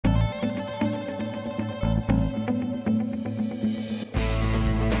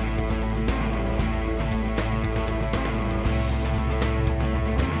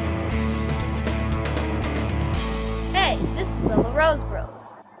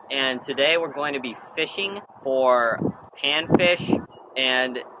and today we're going to be fishing for panfish,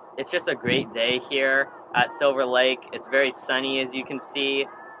 and it's just a great day here at Silver Lake. It's very sunny, as you can see.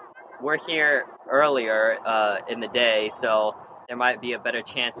 We're here earlier in the day, so there might be a better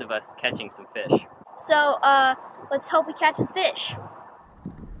chance of us catching some fish. So let's hope we catch some fish.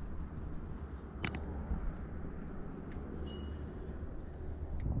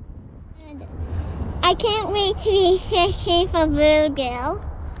 I can't wait to be fishing for bluegill.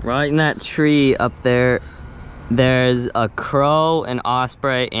 Right in that tree up there, there's a crow, an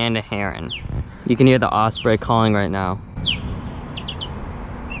osprey, and a heron. You can hear the osprey calling right now.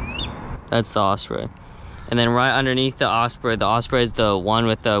 That's the osprey. And then right underneath the osprey is the one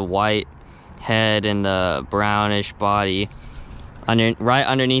with the white head and the brownish body. Right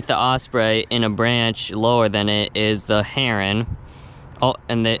underneath the osprey, in a branch lower than it, is the heron. Oh,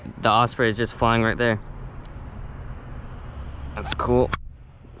 and the osprey is just flying right there. That's cool.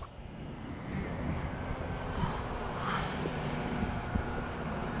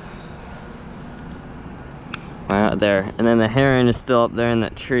 Right out there. And then the heron is still up there in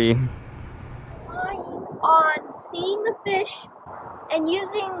that tree. On seeing the fish and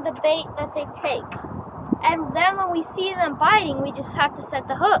using the bait that they take. And then when we see them biting, we just have to set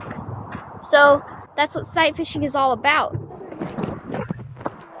the hook. So that's what sight fishing is all about.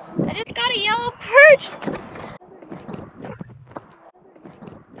 I just got a yellow perch!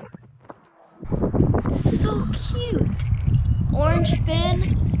 So cute! Orange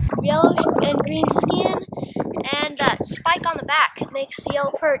fin, yellow and green skin, and that spike on the back makes the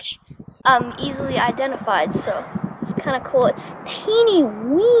yellow perch easily identified, so it's kind of cool. It's teeny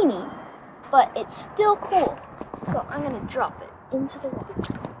weeny, but it's still cool. So I'm gonna drop it into the water.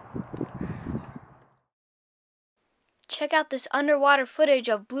 Check out this underwater footage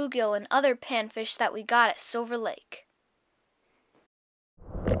of bluegill and other panfish that we got at Silver Lake.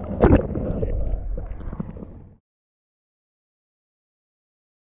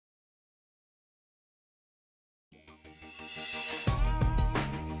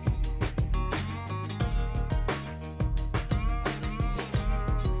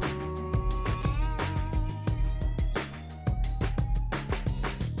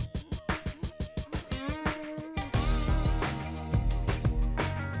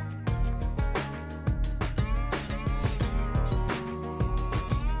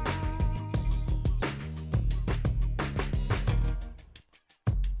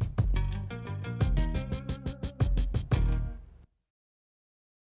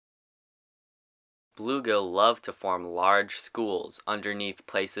 Bluegill love to form large schools underneath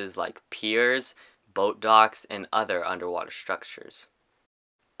places like piers, boat docks, and other underwater structures.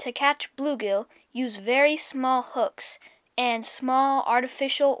 To catch bluegill, use very small hooks and small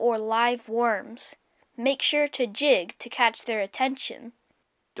artificial or live worms. Make sure to jig to catch their attention.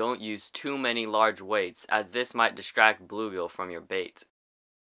 Don't use too many large weights, as this might distract bluegill from your bait.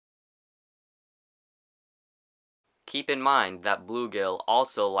 Keep in mind that bluegill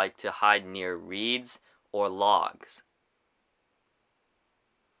also like to hide near reeds or logs.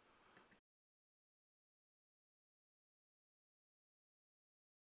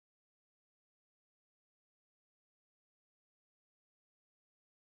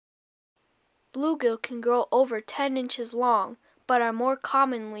 Bluegill can grow over 10 inches long, but are more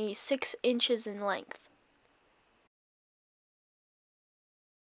commonly 6 inches in length.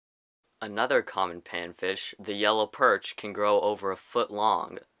 Another common panfish, the yellow perch, can grow over a foot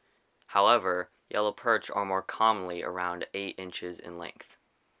long. However, yellow perch are more commonly around 8 inches in length.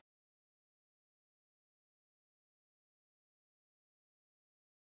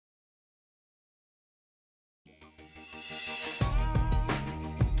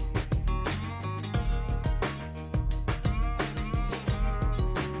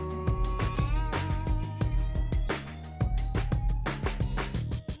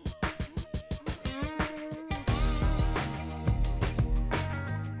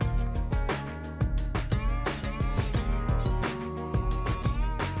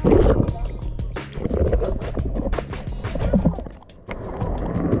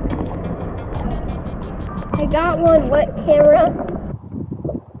 I got one wet camera.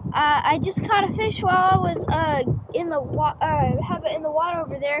 I just caught a fish while I was in the water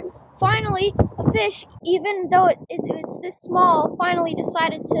over there. Finally, a fish, even though it's this small, finally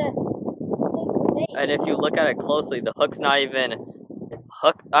decided to take the bait. And if you look at it closely, the hook's not even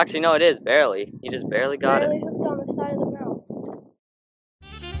hooked. Actually, no, it is, barely. You just barely got it. Barely hooked on the side of the mouth.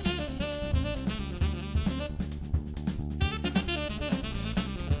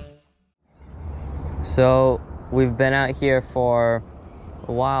 So we've been out here for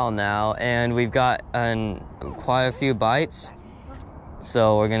a while now, and we've got quite a few bites.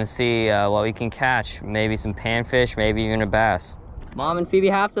 So we're gonna see what we can catch. Maybe some panfish, maybe even a bass. Mom and Phoebe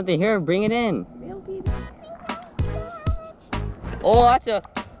have something here, bring it in. Oh, that's a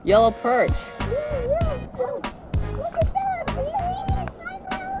yellow perch.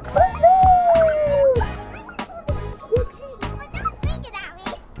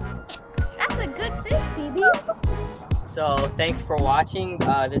 That's a good fish, Phoebe. So thanks for watching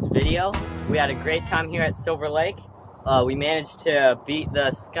this video. We had a great time here at Silver Lake. We managed to beat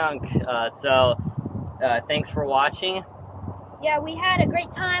the skunk, so thanks for watching. Yeah, we had a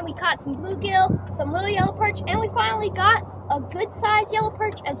great time. We caught some bluegill, some little yellow perch, and we finally got a good sized yellow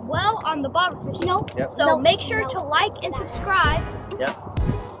perch as well on the bobber fishing. Yep. So make sure to like and subscribe. Yep.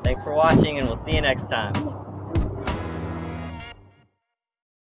 Thanks for watching, and we'll see you next time.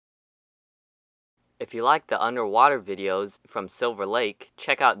 If you like the underwater videos from Silver Lake,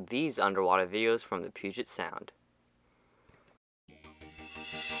 check out these underwater videos from the Puget Sound.